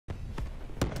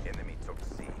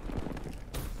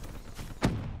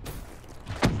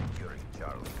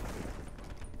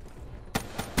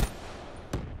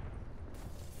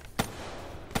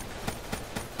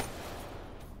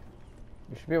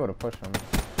be able to push him.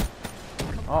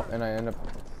 Oh, and I end up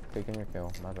taking your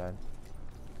kill. My bad.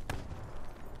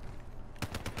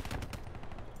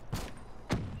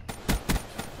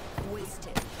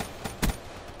 Wasted.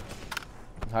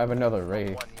 I have another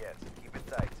Wraith. Keep it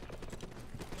tight.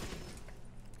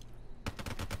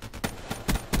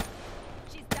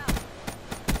 She's down.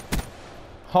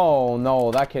 Oh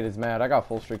no, that kid is mad. I got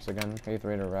full streaks again. 8th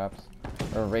Raider wraps.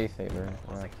 Or Wraith Hater.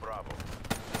 Right.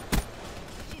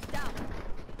 She's down.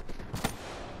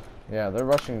 Yeah, they're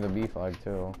rushing the B flag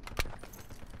too.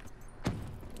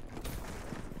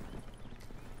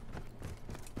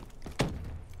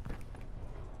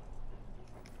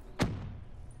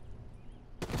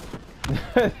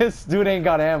 This dude ain't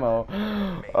got ammo.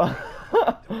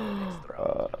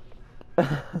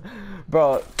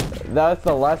 Bro, that's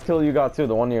the last kill you got too,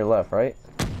 the one to your left, right?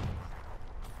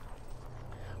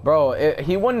 Bro,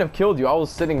 he wouldn't have killed you. I was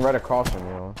sitting right across from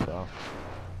you, so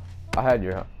I had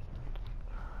your...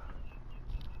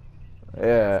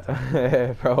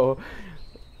 Yeah, bro.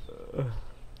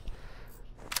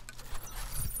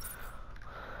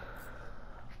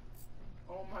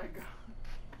 Oh my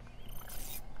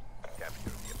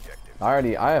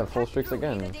god. I have full streaks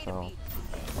again, so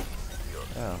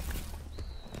yeah.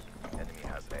 Enemy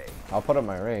has A. I'll put up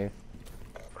my Wraith.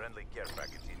 Friendly care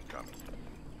package incoming.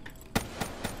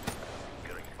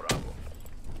 Securing Bravo.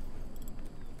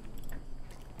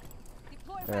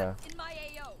 Deploy Yeah. reps in my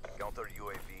AO. Counter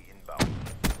UAV inbound.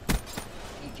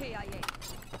 EKIA.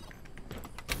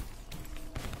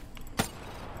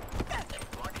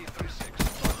 Lucky 3-6.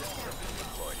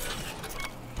 Deployed.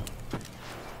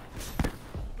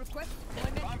 Request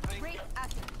deployment. Rate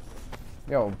active.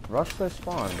 Yo, rush their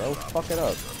spawn, bro. Fuck it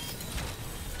up.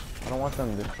 I don't want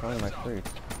them destroying my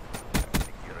streaks.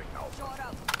 Securing Alpha. Shot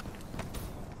up.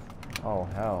 Oh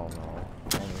hell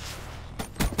no.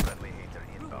 Friendly hater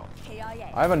inbound.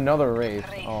 KIA. I have another Wraith.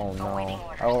 Oh no.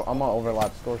 I'm gonna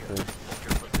overlap score streak. Can't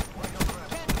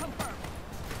confirm.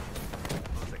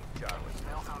 Losing Charlie.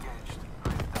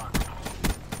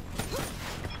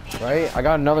 Right? I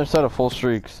got another set of full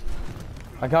streaks.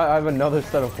 I have another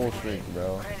set of full streaks,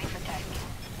 bro.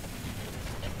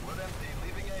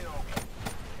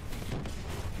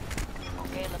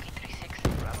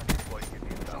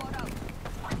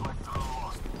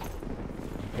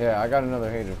 Yeah, I got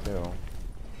another hater too.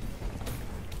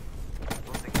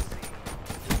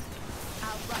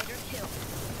 Outrider kill.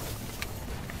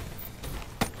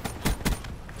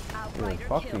 Dude, Outrider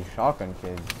fuck kill. these shotgun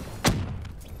kids.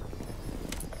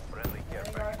 Friendly care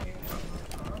package.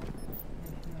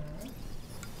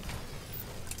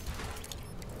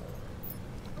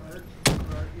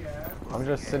 Yeah. I'm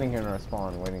just sitting here in a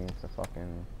spawn waiting to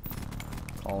fucking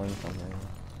call in something.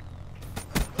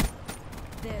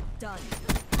 They're done.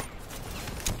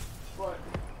 But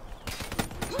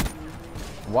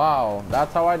Wow,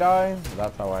 that's how I die?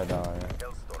 That's how I die.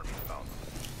 Hellstorm inbound.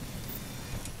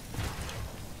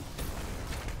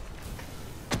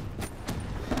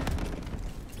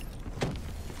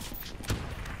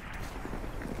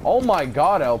 Oh my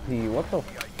god, LP, what the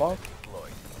fuck?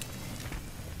 Deployed.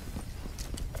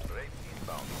 Wraith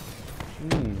inbound.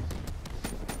 Jeez.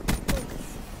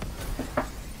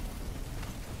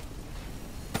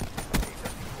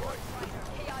 Hater deployed.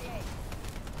 KIA.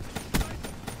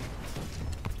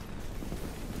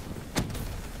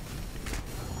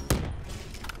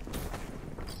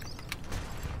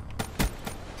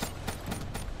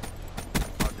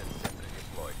 Hardened sentry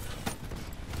deployed.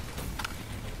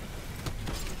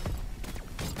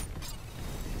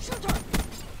 Shooter.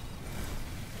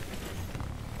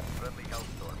 Friendly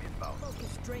Hellstorm inbound.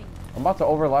 Focus drained. I'm about to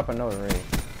overlap another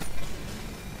Wraith.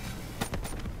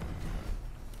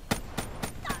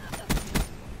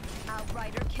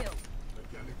 Outrider kill.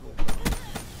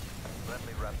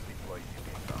 Friendly Rams deployed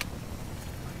inbound.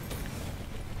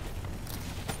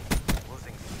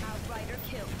 Losing C. Outrider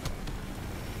kill.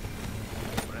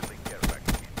 Friendly care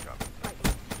package incoming.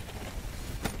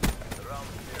 The round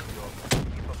is nearly over.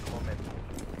 Keep up the momentum.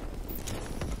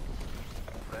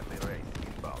 Friendly Wraith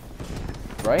inbound.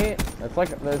 Right? It's like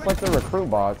the recruit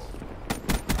bots.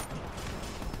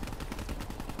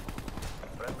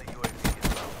 Friendly UAV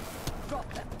inbound. Drop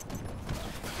them.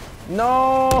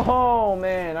 No,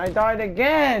 man, I died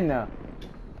again.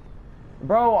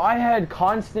 Bro, I had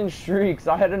constant streaks.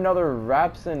 I had another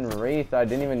Raps and Wraith I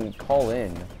didn't even call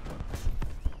in.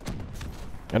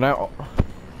 And I...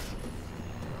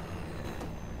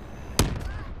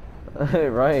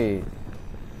 Right.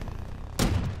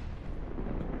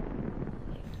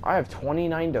 I have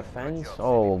 29 defense?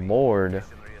 Oh, Lord. Mission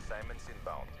reassignments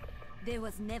inbound. There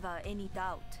was never any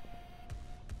doubt.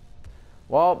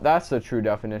 Well, that's the true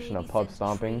definition of Maybe pub send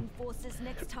stomping, trained forces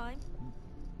next time.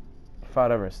 if I'd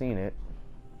ever seen it.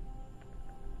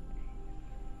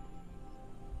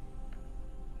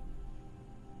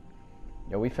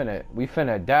 Yo, we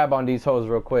finna dab on these hoes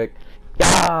real quick.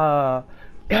 Yeah,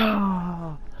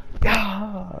 yeah,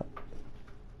 yeah.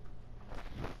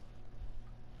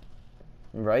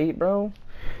 Right, bro?